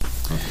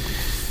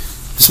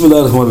بسم الله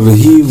الرحمن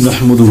الرحيم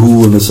نحمده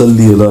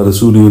ونصلي على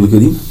رسوله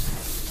الكريم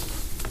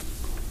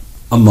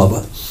أما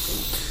بعد.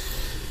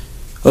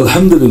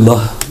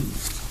 Alhamdulillah,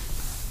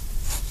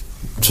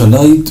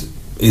 tonight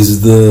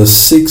is the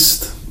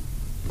 6th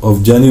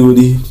of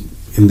January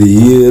in the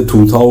year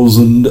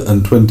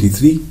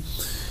 2023.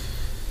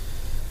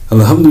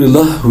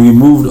 Alhamdulillah, we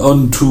moved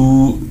on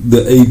to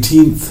the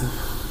 18th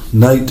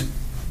night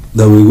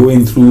that we're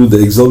going through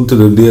the exalted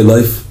and dear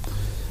life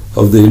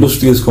of the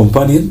illustrious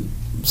companion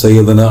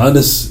Sayyidina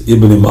Anas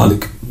ibn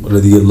Maalik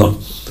radiyallahu.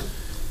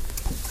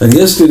 And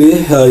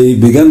yesterday I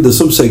began the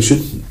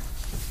subsection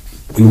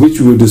in which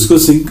we were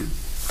discussing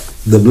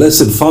the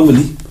blessed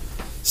family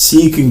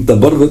seeking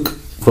tabarruk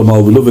from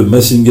our beloved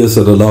Messenger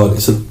sallallahu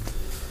alaihi wasallam.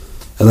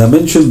 And I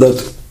mentioned that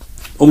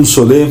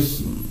Sulaim,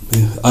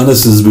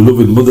 Anas's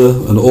beloved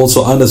mother, and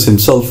also Anas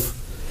himself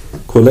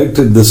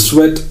collected the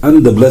sweat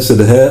and the blessed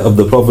hair of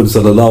the Prophet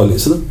sallallahu alaihi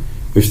wasallam,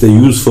 which they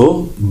used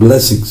for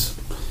blessings.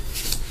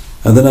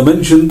 And then I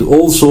mentioned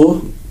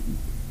also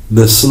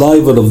the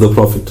saliva of the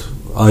Prophet,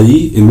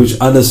 i.e. in which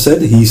Anas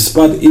said he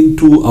spat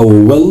into our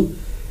well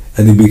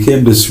and it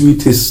became the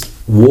sweetest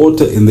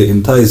water in the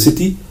entire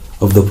city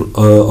of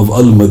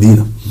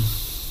Al-Madinah.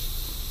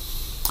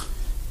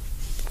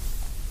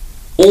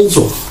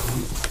 Also,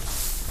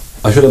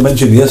 I should have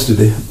mentioned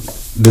yesterday,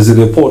 there's a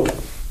report,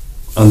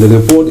 and the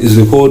report is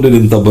recorded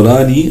in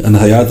Tabarani and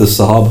Hayat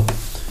al-Sahaba,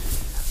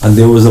 and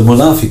there was a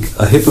munafiq,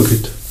 a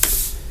hypocrite.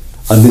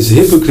 And this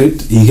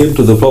hypocrite, he came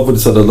to the Prophet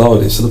sallallahu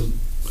alaihi wasallam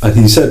and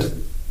he said,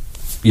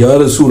 Ya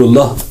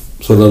Rasulullah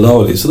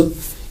sallallahu alaihi wasallam,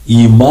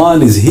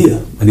 Iman is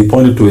here, and he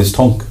pointed to his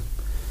tongue.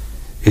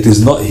 It is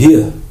not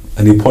here,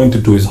 and he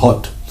pointed to his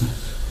heart.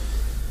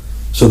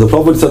 So the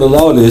Prophet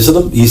sallallahu alaihi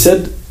wasallam, he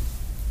said,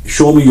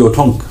 show me your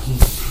tongue.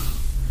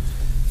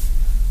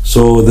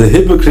 So the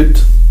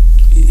hypocrite,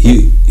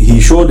 he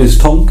showed his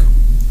tongue,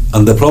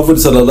 and the Prophet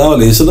sallallahu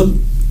alaihi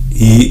wasallam,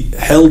 he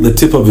held the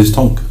tip of his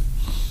tongue.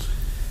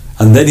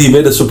 And then he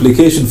made a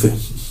supplication for him.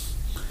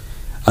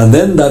 And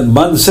then that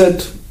man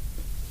said,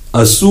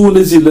 as soon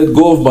as he let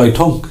go of my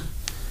tongue,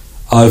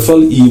 I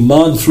felt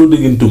Iman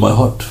flooding into my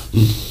heart.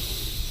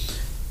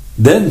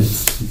 Then,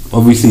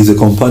 obviously he's a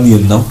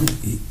companion now.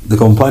 The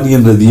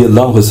companion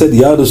radiyallahu anhu said,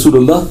 Ya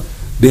Rasulullah,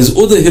 there's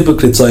other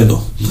hypocrites I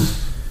know.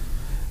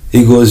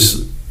 He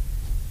goes,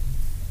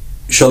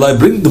 shall I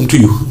bring them to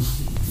you?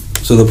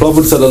 So the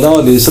Prophet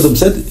sallallahu alaihi wasallam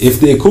said, if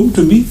they come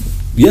to me,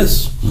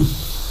 yes.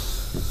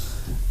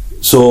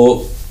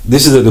 So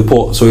this is a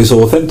report. So it's an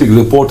authentic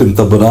report in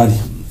Tabarani.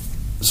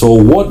 So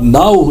what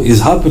now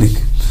is happening?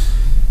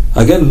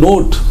 Again,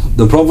 note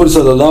the Prophet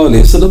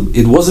ﷺ,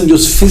 it wasn't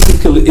just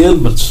physical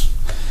ailments.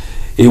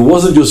 It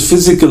wasn't just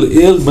physical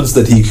ailments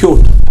that he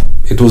cured.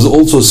 It was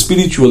also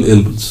spiritual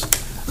ailments.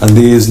 And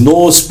there is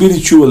no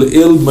spiritual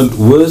ailment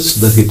worse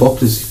than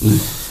hypocrisy.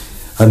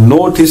 And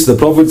notice the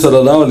Prophet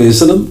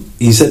ﷺ,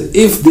 he said,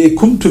 if they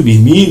come to me,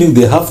 meaning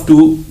they have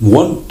to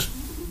want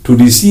to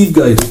receive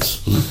guidance.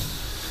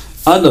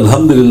 And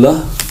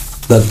alhamdulillah,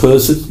 that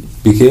person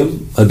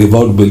became a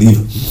devout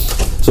believer.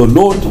 So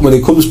note, when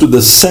it comes to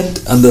the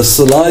scent and the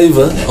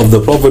saliva of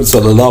the Prophet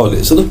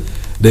ﷺ,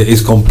 there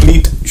is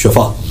complete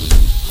shafa.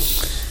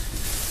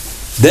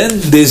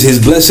 Then there's his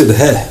blessed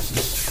hair.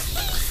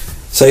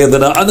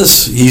 Sayyidina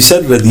Anas, he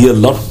said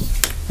radiyallahu,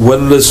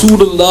 when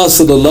Rasulullah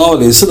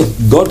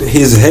ﷺ got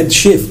his head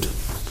shaved,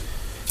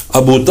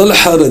 Abu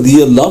Talha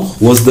radiyallahu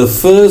was the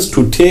first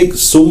to take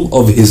some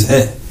of his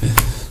hair.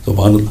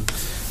 Subhanallah.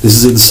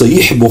 This is in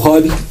Sahih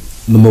Bukhari,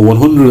 number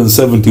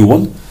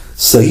 171,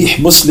 Sahih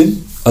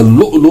Muslim,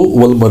 Al-Lu'lu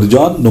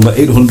wal-Marjan, number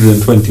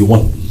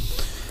 821.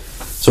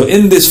 So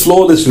in this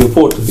flawless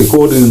report,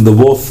 recorded in the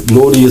both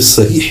glorious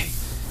Sahih,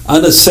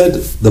 Anas said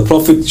the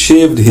Prophet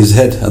shaved his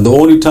head, and the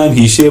only time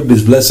he shaved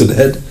his blessed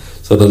head,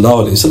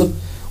 sallallahu alaihi wasallam,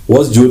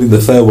 was during the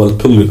farewell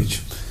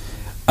pilgrimage.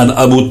 And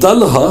Abu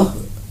Talha,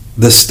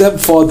 the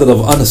stepfather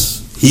of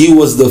Anas, he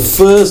was the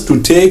first to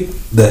take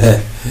the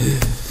hair.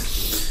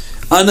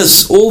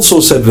 Anas also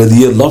said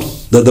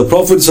radiyallahu that the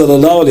Prophet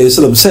sallallahu alaihi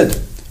wasallam said,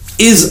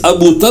 is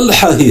Abu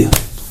Talha here?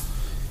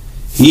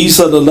 He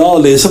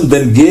sallallahu alaihi wasallam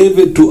then gave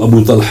it to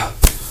Abu Talha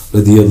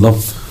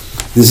radiyallahu.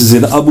 This is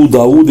in Abu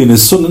Dawood in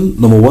his Sunan,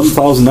 number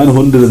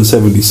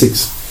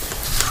 1976.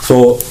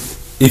 So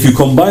if you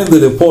combine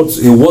the reports,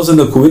 it wasn't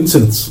a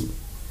coincidence.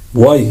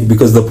 Why?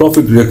 Because the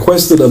Prophet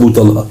requested Abu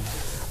Talha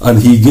and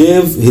he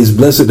gave his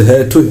blessed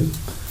hair to him.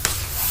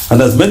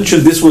 And as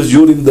mentioned, this was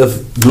during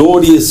the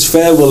glorious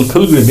farewell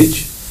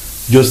pilgrimage,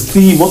 just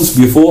 3 months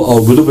before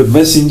our beloved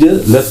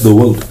Messenger left the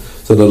world.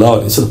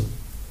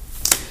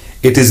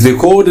 It is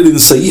recorded in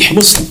Sahih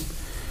Muslim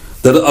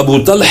that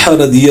Abu Talha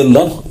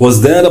radiyallahu was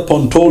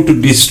thereupon told to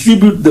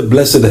distribute the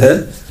blessed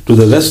hair to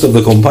the rest of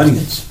the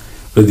companions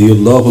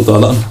radiyallahu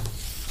ta'ala.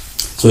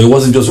 So it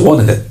wasn't just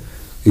one hair.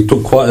 He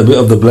took quite a bit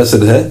of the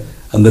blessed hair,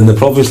 and then the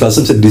Prophet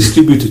said,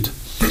 distribute it.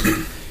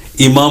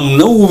 Imam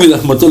Nawawi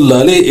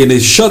rahmatullah alayhi in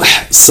his Sharh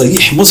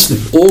Sahih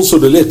Muslim also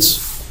relates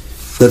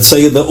that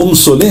Sayyida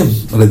Sulaim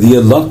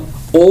radiyallahu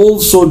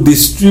also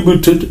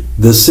distributed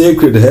the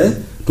sacred hair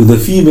to the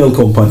female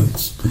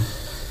companions.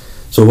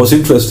 So what's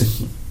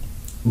interesting,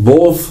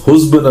 both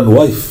husband and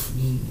wife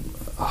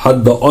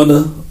had the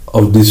honor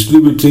of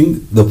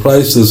distributing the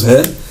priceless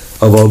hair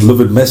of our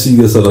beloved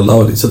Messenger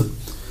sallallahu alaihi wasallam.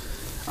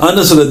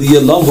 Anas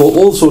radiyallahu anhu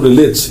also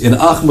relates in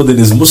Ahmad in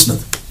his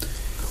Musnad,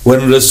 when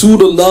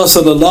Rasulullah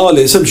sallallahu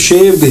alaihi wasallam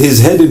shaved his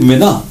head in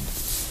Mina,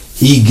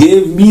 he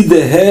gave me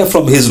the hair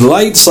from his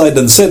right side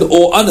and said,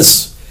 "O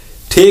Anas,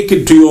 take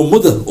it to your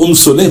mother,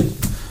 Sulaim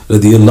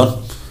radiyallahu anhu."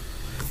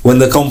 When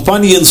the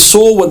companions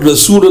saw what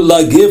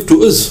Rasulullah gave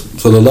to us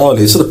sallallahu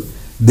alaihi wasallam,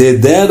 they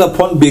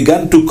thereupon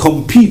began to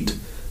compete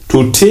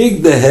to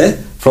take the hair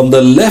from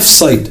the left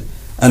side,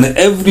 and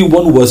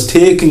everyone was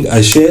taking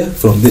a share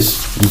from this.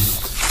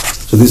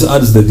 So this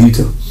adds the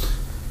detail.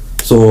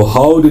 So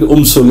how did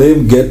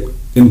Sulaim get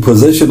in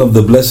possession of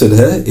the blessed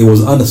hair? It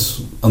was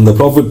Anas, and the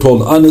Prophet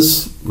told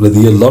Anas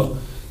radiyallahu,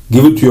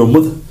 give it to your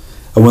mother.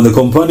 And when the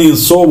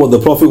companions saw what the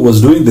Prophet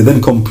was doing, they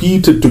then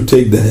competed to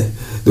take the hair.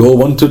 They all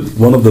wanted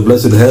one of the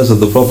blessed hairs of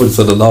the Prophet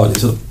sallallahu alaihi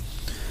wasallam.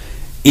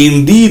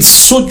 Indeed,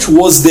 such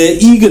was their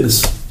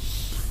eagerness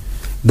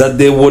that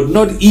they would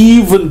not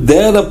even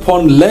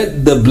thereupon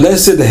let the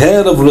blessed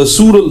hair of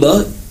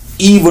Rasulullah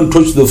even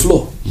touch the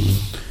floor.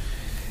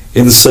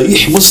 In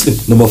Sahih Muslim,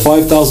 number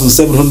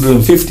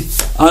 5750,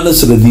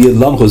 Anas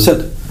radiyallahu anhu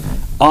said,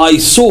 I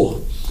saw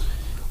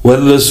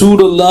when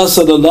Rasulullah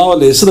sallallahu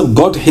alaihi wasallam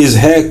got his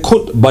hair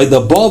cut by the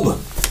barber,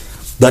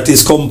 that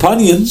his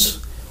companions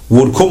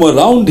would come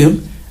around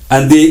him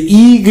and they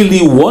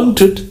eagerly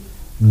wanted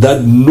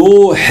that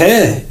no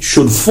hair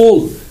should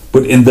fall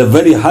but in the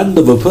very hand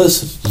of a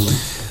person.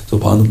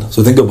 SubhanAllah.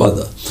 So think about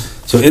that.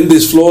 So in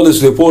this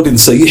flawless report in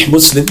Sahih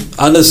Muslim,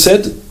 Anas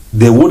said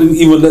they wouldn't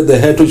even let the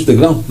hair touch the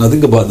ground. Now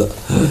think about that.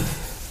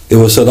 They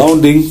were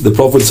surrounding the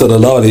Prophet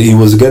sallallahu alaihi wasallam. He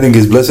was getting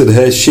his blessed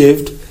hair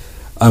shaved,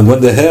 and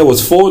when the hair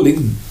was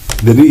falling,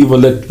 they didn't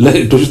even let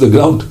it touch the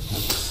ground.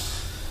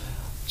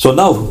 So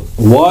now,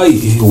 why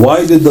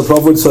did the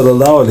Prophet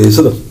sallallahu alaihi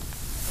wasallam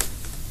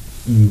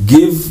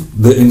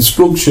give the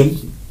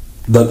instruction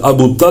that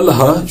Abu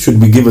Talha should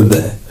be given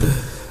the hair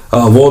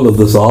of all of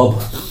the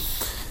Sahaba?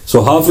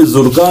 So Hafiz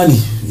Zurqani,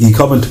 he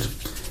commented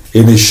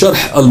in his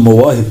Sharh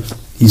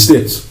al-Mawahib, he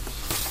states,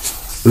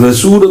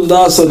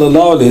 Rasulullah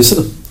sallallahu alaihi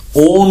wasallam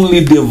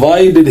only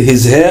divided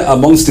his hair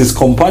amongst his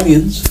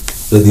companions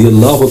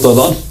radiyallahu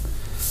ta'ala,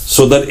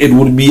 so that it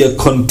would be a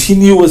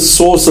continuous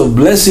source of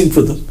blessing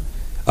for them,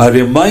 a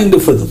reminder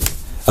for them,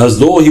 as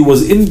though he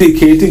was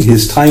indicating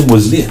his time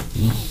was near.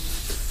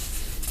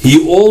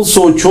 He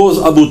also chose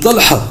Abu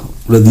Talha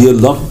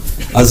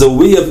radiyallahu as a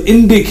way of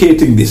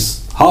indicating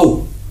this.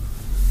 How?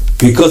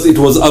 Because it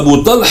was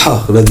Abu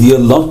Talha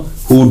radiyallahu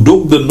who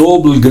dug the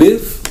noble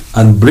grave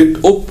and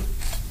bricked up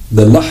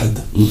the Lahad.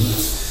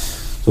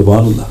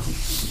 Subhanallah.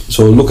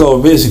 So look how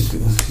amazing.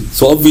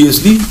 So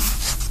obviously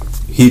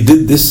he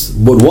did this,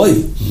 but why?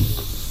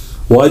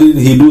 Why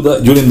didn't he do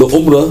that during the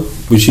Umrah,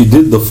 which he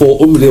did, the 4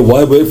 Umrah?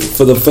 Why wait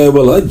for the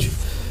farewell Hajj?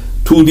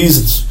 2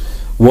 reasons.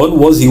 One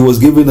was he was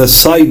given a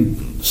sign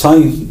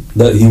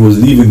that he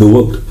was leaving the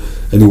world,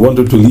 and he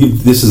wanted to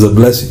leave. This is a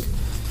blessing.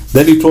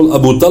 Then he told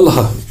Abu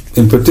Talha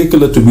in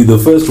particular to be the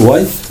first.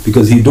 Why?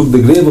 Because he dug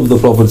the grave of the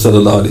Prophet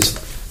sallallahu alaihi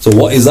wasallam. So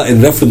what is that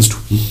in reference to?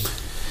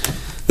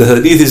 The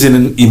hadith is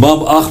in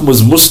Imam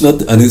Ahmad's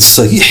Musnad, and it's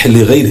Sahih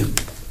li ghayri.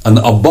 And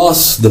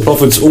Abbas, the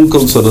Prophet's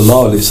uncle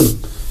sallallahu alaihi wasallam,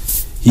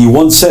 he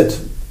once said,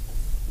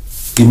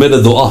 he made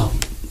a dua.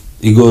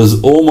 He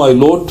goes, "Oh my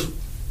Lord,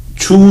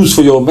 choose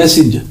for your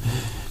messenger."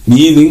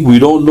 Meaning, we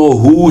don't know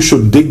who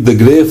should dig the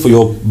grave for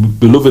your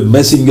beloved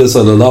messenger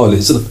sallallahu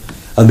alaihi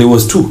wasallam. And there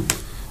was 2.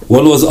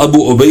 One was Abu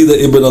Ubaidah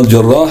ibn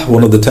al-Jarrah,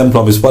 one of the 10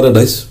 promised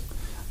paradise,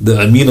 the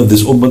Ameen of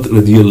this ummah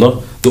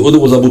radiyallahu. The other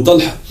was Abu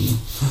Talha.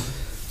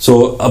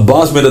 So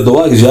Abbas made a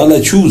dua, Ya Allah,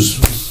 choose.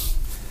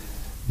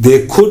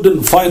 They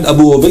couldn't find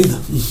Abu Ubaidah.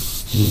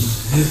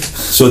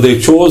 So they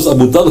chose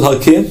Abu Talha,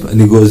 came,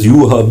 and he goes,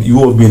 you have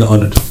been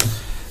honored.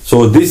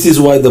 So this is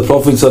why the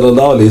Prophet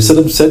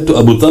ﷺ said to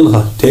Abu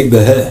Talha, take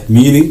the hair,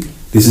 meaning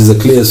this is a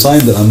clear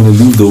sign that I'm going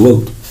to leave the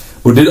world.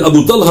 But did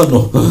Abu Talha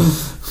know?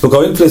 Look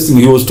how interesting,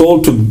 he was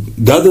told to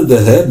gather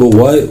the hair, but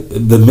why?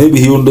 Then maybe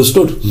he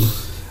understood.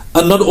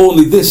 And not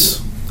only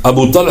this,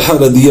 Abu Talha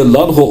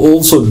radiyallahu anhu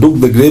also dug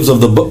the graves of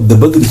the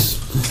Badris.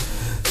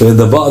 So in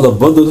the Battle of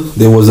Badr,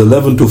 there was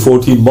 11 to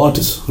 14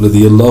 martyrs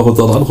radiyallahu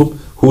ta'ala anhum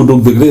who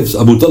dug the graves.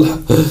 Abu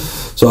Talha.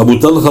 So Abu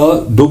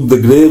Talha dug the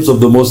graves of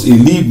the most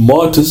elite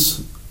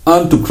martyrs,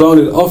 and to crown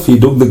it off, he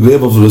dug the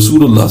grave of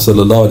Rasulullah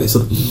sallallahu alaihi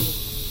wasallam.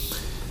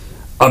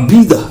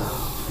 Abida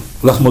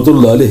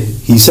rahmatullah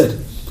alayhi, he said,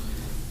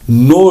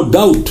 no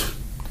doubt,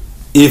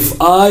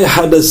 if I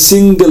had a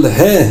single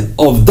hair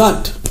of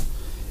that,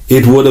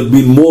 it would have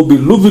been more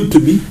beloved to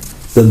me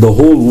than the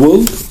whole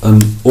world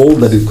and all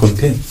that it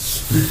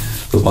contains.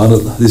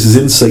 SubhanAllah. This is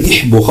in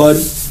Sahih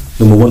Bukhari,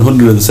 number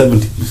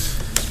 170.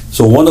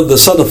 So one of the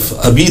Salaf,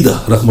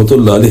 Abida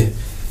rahmatullah alayhi,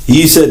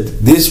 he said,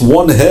 this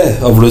one hair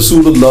of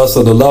Rasulullah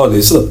sallallahu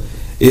alayhi wasallam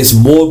is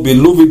more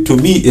beloved to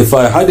me if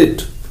I had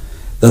it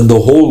than the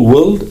whole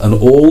world and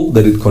all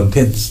that it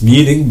contains.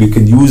 Meaning we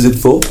can use it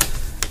for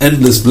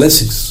endless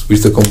blessings,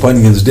 which the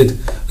companions did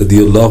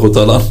radiyallahu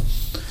ta'ala.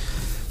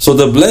 So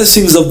the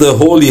blessings of the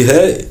holy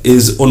hair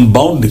is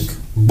unbounding.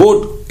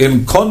 But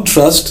in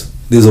contrast,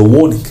 there's a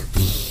warning.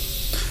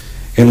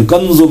 In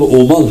Kanzul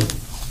Umal,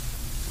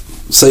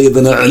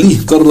 Sayyidina Ali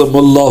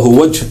karramallahu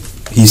wajh,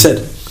 he said,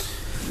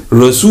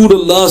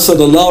 Rasulullah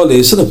sallallahu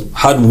alayhi wasallam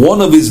had one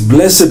of his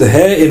blessed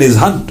hair in his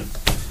hand,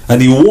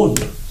 and he warned,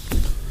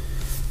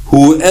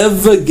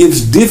 whoever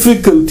gives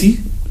difficulty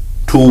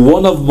to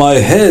one of my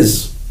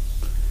hairs,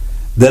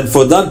 then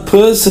for that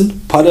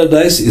person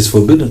paradise is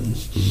forbidden.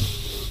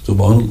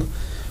 Subhanallah.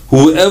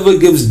 Whoever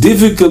gives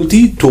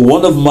difficulty to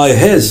one of my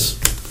hairs,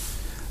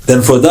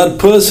 then for that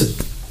person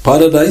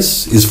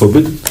paradise is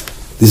forbidden.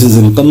 This is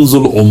in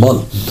Kanzul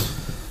Umal.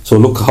 So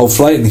look how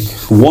frightening.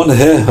 One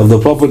hair of the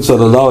Prophet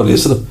sallallahu alaihi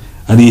wasallam,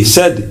 and he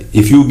said,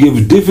 if you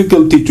give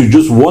difficulty to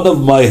just one of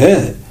my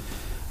hair,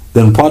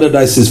 then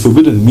paradise is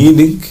forbidden,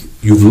 meaning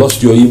you've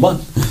lost your iman.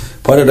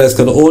 Paradise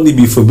can only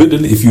be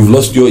forbidden if you've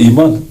lost your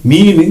iman,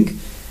 meaning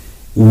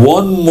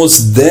one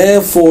must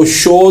therefore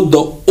show the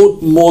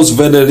utmost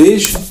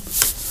veneration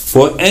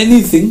for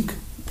anything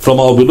from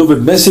our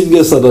beloved Messenger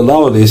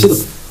sallallahu alaihi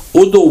wasallam.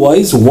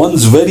 Otherwise,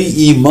 one's very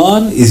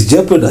iman is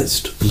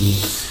jeopardized.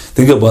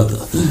 Think about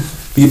that.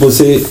 People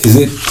say, is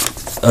it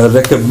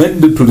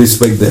recommended to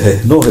respect the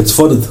hair? No, it's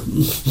fard.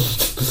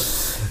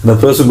 And a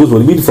person goes, what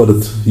do you mean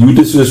fard? You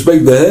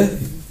disrespect the hair,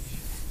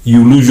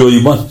 you lose your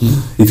iman.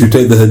 If you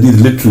take the hadith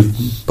literally,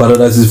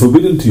 paradise is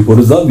forbidden to you. What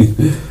does that mean?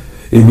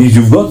 It means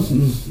you've gone.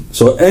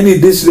 So any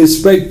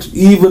disrespect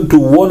even to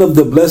one of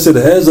the blessed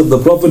hairs of the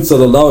Prophet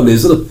sallallahu alaihi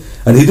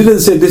wasallam, and he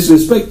didn't say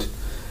disrespect.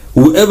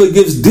 Whoever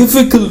gives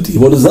difficulty,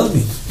 what does that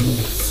mean?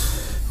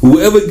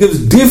 Whoever gives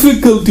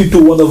difficulty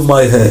to one of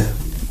my hair,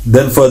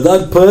 then for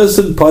that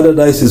person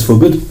paradise is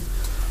forbidden.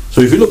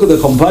 So if you look at the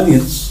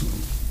companions,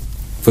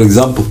 for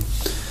example,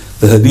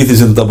 the hadith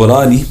is in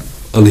Tabarani,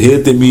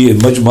 Al-Haytami, in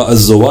Majma'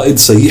 al-Zawaid,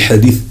 Sahih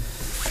hadith.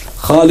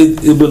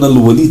 Khalid ibn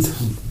al-Walid,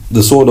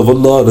 the sword of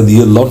Allah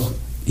radiyallahu,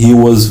 he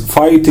was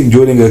fighting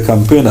during a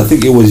campaign, I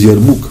think it was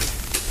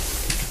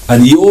Yarmouk,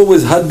 and he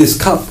always had this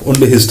cap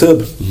under his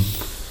turban.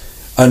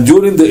 And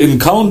during the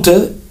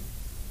encounter,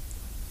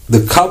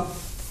 the cap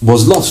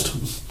was lost.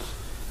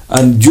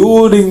 And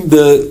during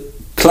the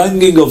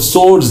clanging of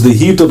swords, the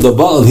heat of the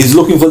battle, he's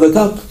looking for the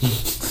cap.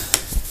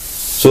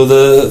 So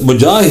the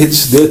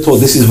Mujahids, they thought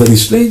this is very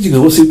strange. He goes,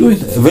 what's he doing?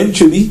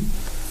 Eventually,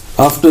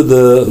 after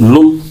the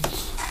lull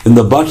in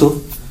the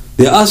battle,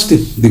 they asked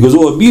him. They goes,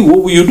 oh Abi,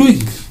 what were you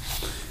doing?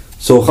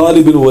 So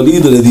Khalid bin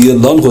Walid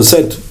radiyallahu anhu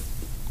said,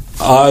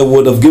 I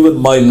would have given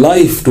my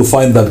life to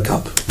find that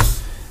cap.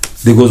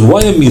 He goes,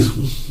 why Amir?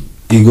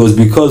 He goes,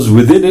 because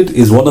within it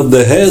is one of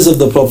the hairs of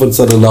the Prophet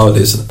sallallahu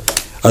alaihi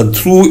wasallam, and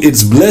through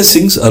its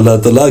blessings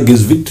Allah Ta'ala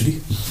gives victory.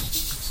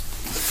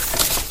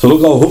 So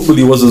look how humble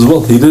he was as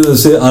well. He didn't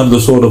say, I'm the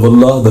sword of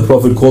Allah, the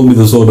Prophet called me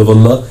the sword of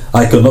Allah,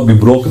 I cannot be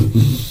broken.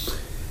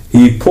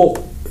 He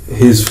put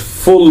his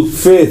full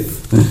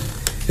faith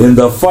in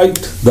the fight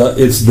that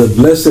it's the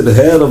blessed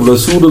hair of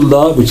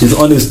Rasulullah which is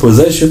on his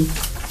possession,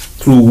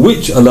 through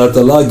which Allah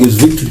Ta'ala gives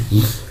victory.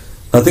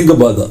 Now think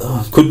about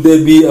that. Could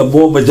there be a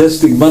more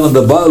majestic man on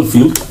the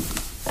battlefield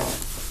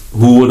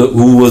who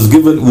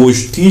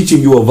was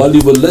teaching you a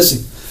valuable lesson?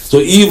 So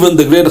even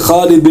the great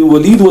Khalid bin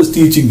Walid was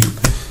teaching you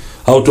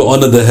how to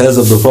honor the hairs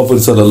of the Prophet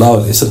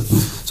sallallahu alaihi wasallam.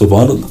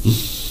 Subhanallah.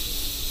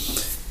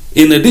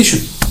 In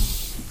addition,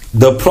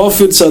 the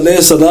Prophets sallallahu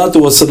alaihi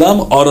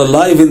wasallam are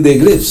alive in their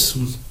graves.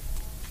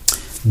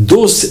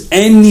 Thus,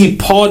 any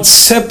parts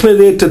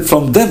separated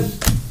from them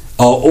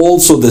are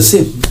also the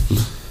same.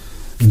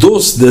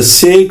 Thus the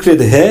sacred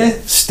hair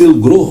still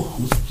grow,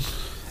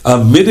 a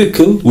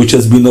miracle which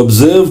has been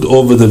observed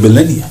over the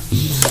millennia.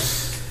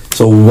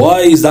 So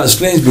why is that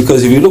strange?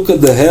 Because if you look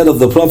at the hair of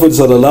the Prophet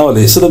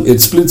ﷺ, it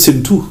splits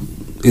in two.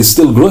 It's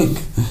still growing.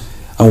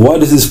 And why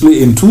does it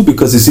split in two?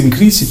 Because it's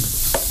increasing.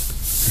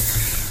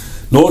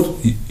 No,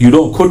 you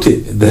don't cut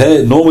it. The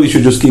hair normally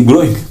should just keep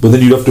growing, but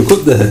then you have to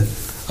cut the hair.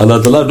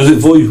 Allah Ta'ala does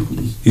it for you.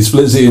 He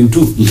splits it in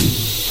two.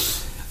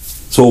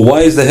 So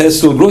why is the hair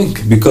still growing?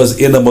 Because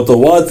in a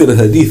mutawatir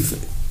hadith,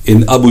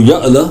 in Abu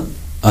Ya'la,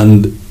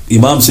 and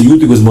Imam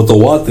Sayyuti was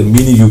mutawatir,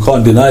 meaning you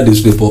can't deny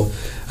this report.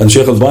 And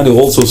Shaykh Al-Bani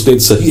also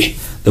states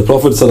Sahih. The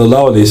Prophet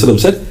ﷺ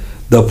said,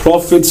 the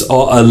prophets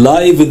are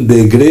alive in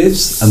their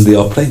graves and they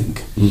are praying.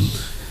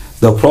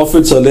 The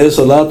Prophets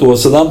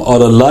ﷺ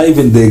are alive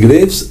in their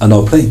graves and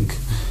are praying.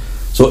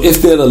 So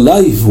if they're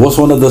alive, what's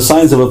one of the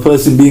signs of a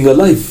person being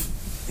alive?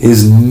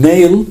 His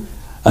nail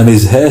and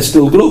his hair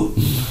still grow.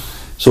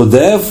 So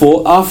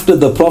therefore, after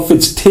the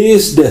Prophets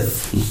taste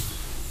death,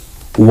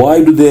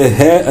 why do their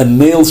hair and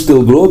nails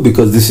still grow?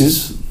 Because this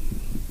is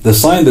the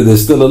sign that they're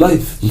still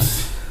alive.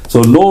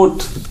 So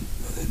note,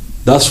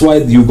 that's why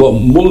you got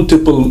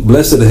multiple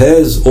blessed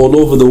hairs all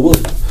over the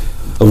world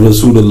of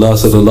Rasulullah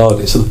sallallahu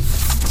alaihi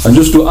wasallam. And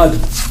just to add,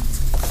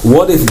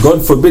 what if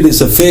God forbid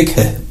it's a fake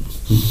hair?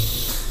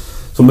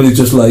 Somebody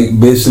just like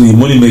basically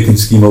money making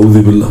scheme,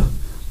 a'udhu billah.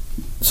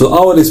 So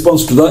our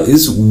response to that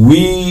is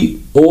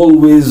we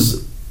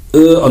always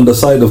err on the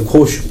side of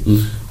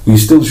caution. we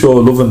still show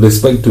love and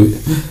respect to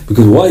it.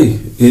 Because why?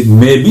 It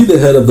may be the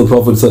hair of the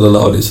Prophet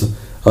sallallahu alaihi wasallam.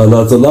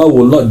 Allah Ta'ala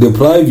will not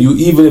deprive you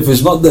even if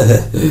it's not the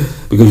hair,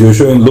 because you're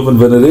showing love and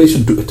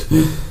veneration to it.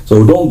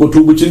 So don't go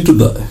too much into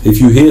that. If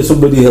you hear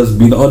somebody has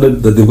been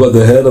honored that they've got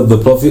the hair of the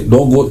Prophet,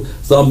 don't go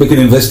start making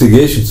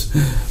investigations.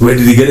 Where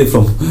did he get it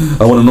from?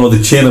 I want to know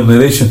the chain of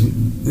narration.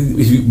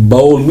 By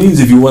all means,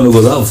 if you want to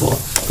go that far,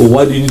 well,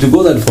 why do you need to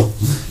go that far?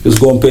 Just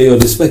go and pay your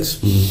respects.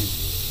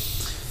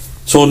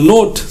 So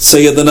note,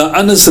 Sayyidina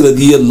Anas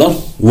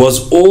radiyallahu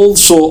was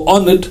also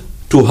honored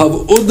to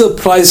have other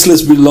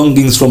priceless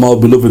belongings from our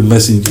beloved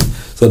Messenger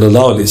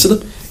sallallahu alaihi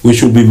wasallam,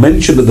 which will be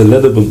mentioned at the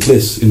relevant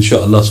place,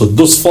 inshallah. So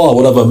thus far,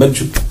 what have I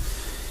mentioned?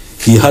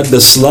 He had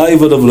the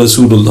saliva of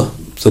Rasulullah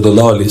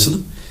sallallahu alaihi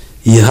wasallam.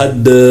 He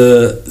had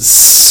the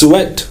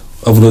sweat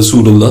of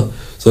Rasulullah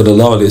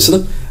sallallahu alaihi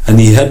wasallam, and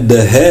he had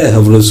the hair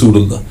of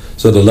Rasulullah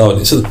sallallahu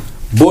alaihi wasallam.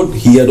 But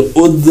he had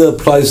other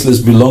priceless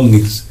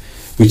belongings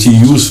which he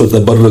used for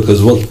tabarruk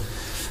as well.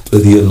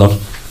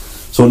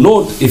 So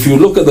note, if you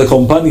look at the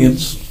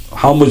companions,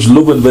 how much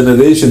love and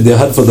veneration they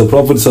had for the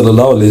Prophet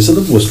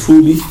ﷺ was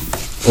truly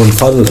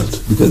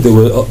unparalleled, because they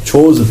were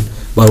chosen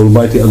by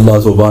Almighty Allah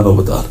subhanahu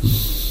wa ta'ala.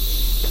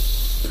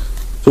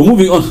 So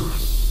moving on,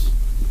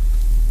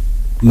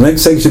 the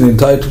next section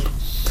entitled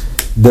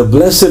The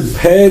Blessed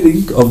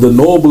Pairing of the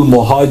Noble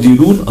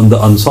Muhajirun and the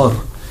Ansar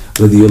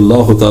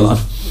radiyallahu ta'ala.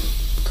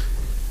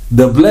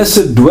 The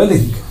blessed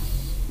dwelling,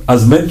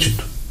 as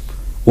mentioned,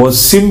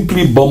 was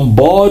simply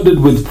bombarded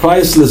with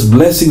priceless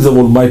blessings of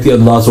Almighty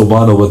Allah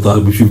subhanahu wa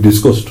ta'ala, which we've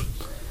discussed.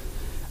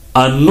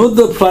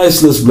 Another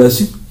priceless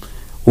blessing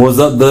was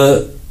that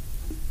the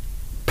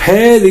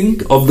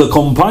pairing of the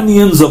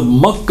companions of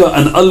Makkah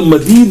and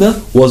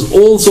Al-Madinah was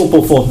also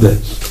performed there.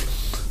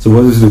 So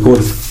what is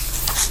recorded?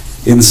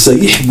 In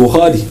Sahih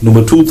Bukhari,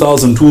 number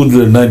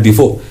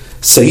 2294,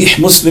 Sahih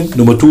Muslim,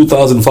 number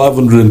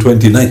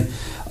 2529,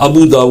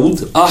 Abu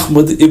Dawud,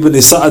 Ahmad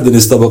ibn Sa'ad in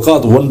his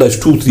Tabaqat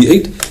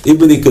 1-238,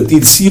 Ibn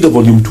Kathir Sira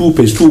volume 2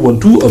 page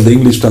 212 of the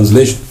English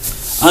translation.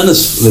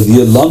 Anas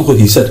radiyallahu anhu,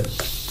 he said,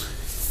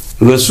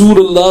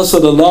 Rasulullah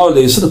sallallahu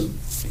alayhi wasallam,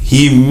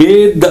 he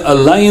made the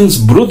alliance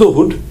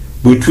brotherhood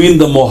between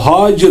the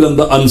Muhajir and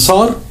the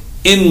Ansar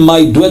in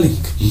my dwelling.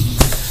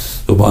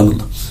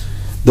 Subhanallah.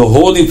 The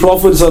Holy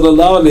Prophet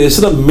sallallahu alayhi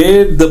wasallam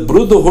made the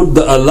brotherhood,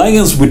 the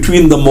alliance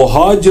between the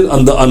Muhajir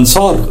and the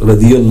Ansar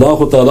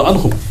radiyallahu ta'ala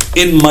anhum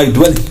in my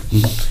dwelling.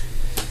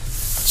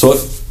 So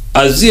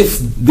as if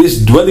this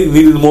dwelling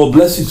needed more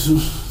blessings.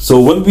 So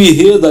when we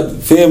hear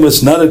that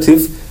famous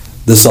narrative,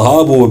 the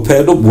Sahaba were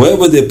paired up, where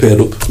were they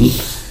paired up?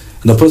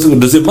 And the person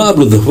would say, my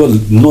brother, well,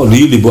 not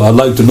really, but I'd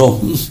like to know.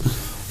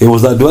 It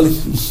was that dwelling.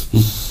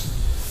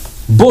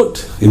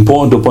 But,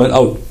 important to point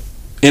out,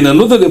 in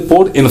another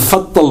report in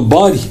Fath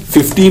al-Bari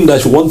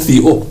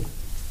 15-130,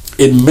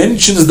 it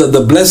mentions that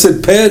the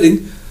blessed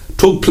pairing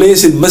took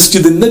place in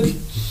Masjid al-Nabi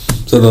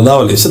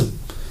sallallahu alayhi wasallam.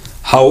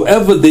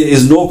 However, there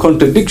is no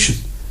contradiction,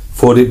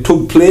 for it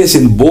took place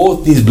in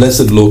both these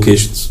blessed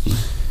locations.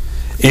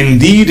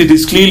 Indeed, it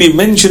is clearly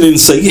mentioned in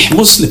Sahih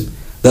Muslim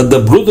that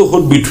the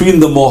brotherhood between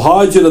the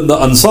Muhajir and the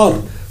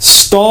Ansar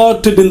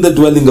started in the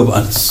dwelling of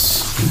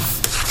Anas.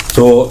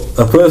 So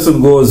a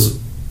person goes,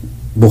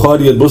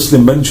 Bukhari and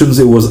Muslim mentions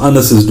it was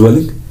Anas's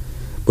dwelling,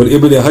 but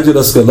Ibn Hajar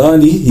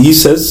Asqalani, he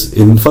says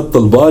in Fath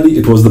al-Bari,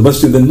 it was the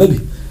Masjid al-Nabi.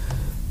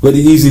 Very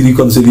easy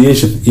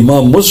reconciliation.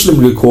 Imam Muslim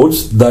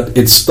records that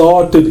it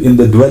started in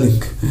the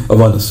dwelling of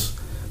Anas.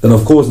 Then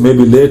of course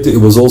maybe later it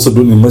was also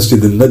done in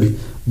Masjid al-Nabi.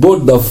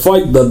 But the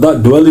fact that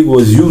that dwelling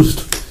was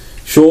used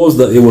shows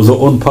that it was an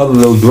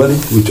unparalleled dwelling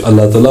which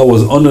Allah Ta'ala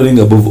was honoring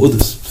above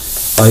others.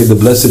 I.e. the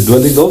blessed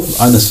dwelling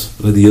of Anas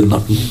radiyallahu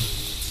anhu.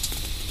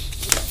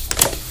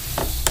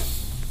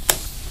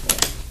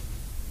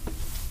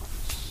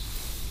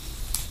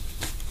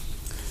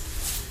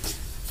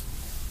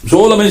 So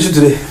all I mentioned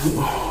today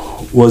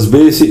was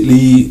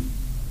basically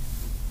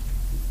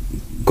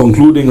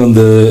concluding on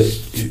the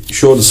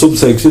short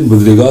subsection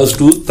with regards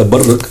to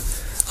tabarruk,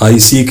 i.e.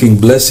 seeking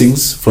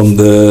blessings from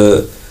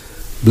the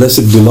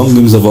blessed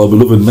belongings of our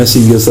beloved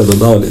Messenger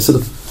sallallahu alaihi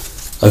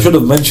wasallam. I should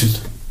have mentioned,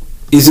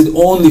 is it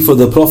only for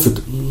the Prophet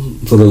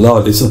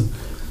sallallahu alaihi wasallam?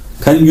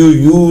 Can you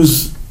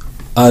use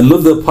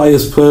another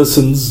pious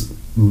person's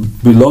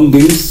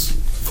belongings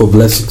for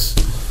blessings?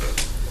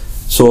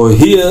 So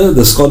here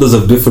the scholars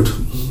have differed.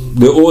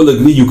 They all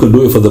agree you can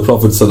do it for the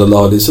Prophet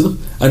sallallahu alaihi wasallam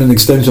and an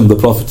extension of the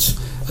Prophets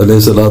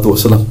alayhi salatu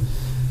wasalam.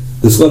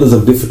 The scholars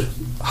have differed.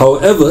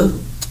 However,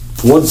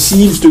 what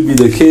seems to be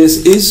the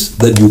case is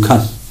that you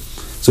can.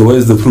 So where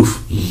is the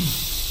proof?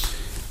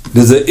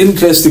 There's an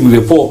interesting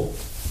report.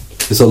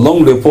 It's a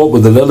long report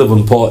with the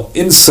relevant part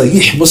in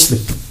Sahih Muslim,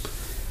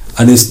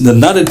 and it's the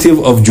narrative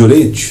of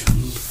Jurayj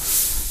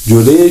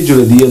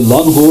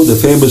radiyallahu anhu, the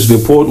famous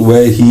report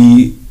where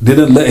he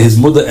didn't let his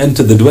mother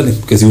enter the dwelling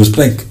because he was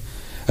praying.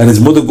 And his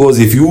mother goes,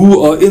 if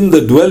you are in the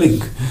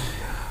dwelling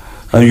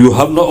and you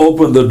have not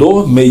opened the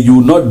door, may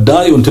you not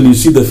die until you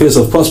see the face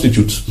of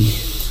prostitutes.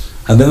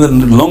 And then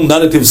the long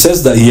narrative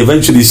says that he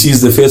eventually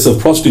sees the face of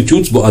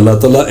prostitutes, but Allah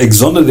Ta'ala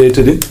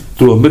exonerated him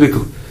through a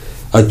miracle.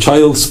 a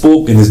child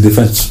spoke in his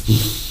defense.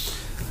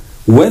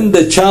 When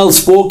the child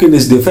spoke in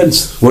his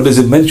defense, what does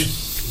it mention?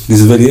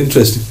 This is very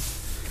interesting.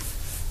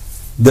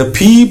 The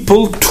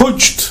people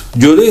touched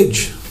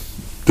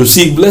Jurayj to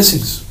seek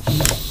blessings.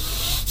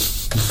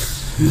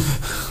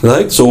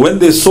 Right? So when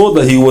they saw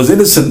that he was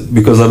innocent,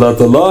 because Allah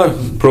Ta'ala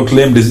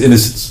proclaimed his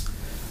innocence,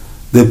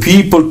 the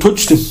people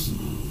touched him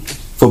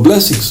for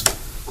blessings.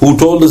 Who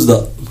told us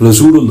that?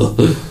 Rasulullah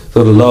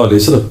Sallallahu Alaihi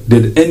Wasallam.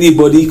 Did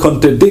anybody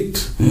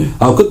contradict?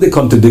 How could they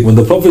contradict when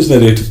the Prophet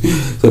narrated?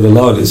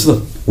 Sallallahu Alaihi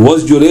Wasallam.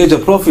 Was Jurayj a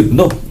prophet?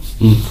 No.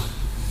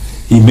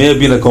 He may have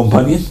been a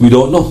companion, we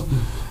don't know.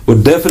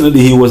 But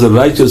definitely he was a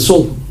righteous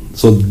soul.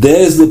 So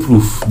there's the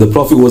proof. The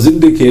Prophet was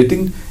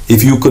indicating,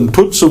 if you can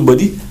touch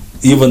somebody,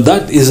 even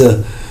that is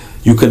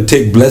you can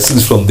take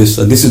blessings from this.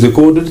 And this is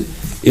recorded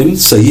in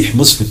Sahih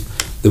Muslim,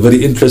 the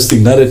very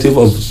interesting narrative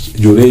of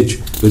Jurayj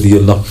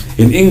radiyallahu.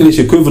 In English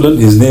equivalent,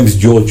 his name is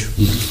George.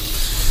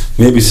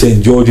 Maybe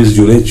Saint George is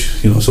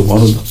Jurayj,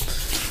 subhanAllah.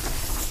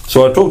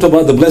 So I talked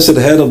about the blessed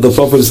hair of the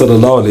Prophet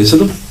sallallahu alaihi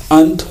wasallam,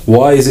 and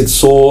why is it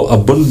so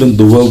abundant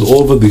the world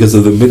over, because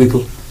of the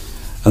miracle.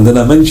 And then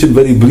I mentioned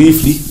very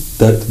briefly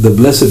that the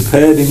blessed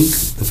padding,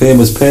 the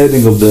famous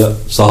padding of the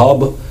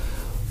Sahaba,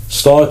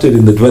 started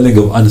in the dwelling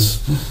of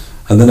Anas,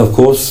 and then of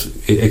course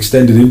it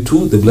extended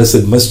into the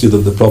blessed masjid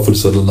of the Prophet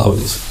sallallahu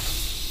alaihi wasallam.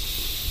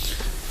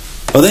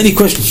 Are there any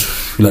questions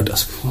you'd like to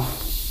ask?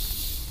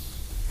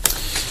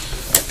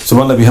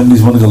 سبحان الله بحمده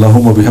سبحانك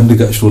اللهم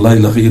وبحمدك أشهد أن لا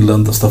إله إلا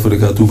أنت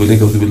أستغفرك وأتوب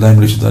إليك وأعوذ بالله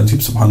من الشيطان الرجيم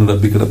سبحان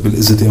ربك رب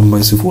العزة عما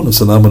يصفون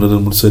وسلام على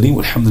المرسلين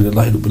والحمد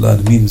لله رب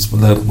العالمين بسم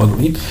الله الرحمن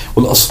الرحيم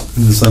والأصل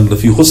الإنسان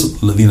لفي خسر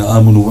الذين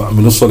آمنوا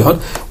وعملوا الصالحات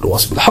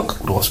والتواصوا بالحق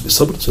والتواصوا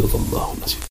بالصبر صدق الله العظيم.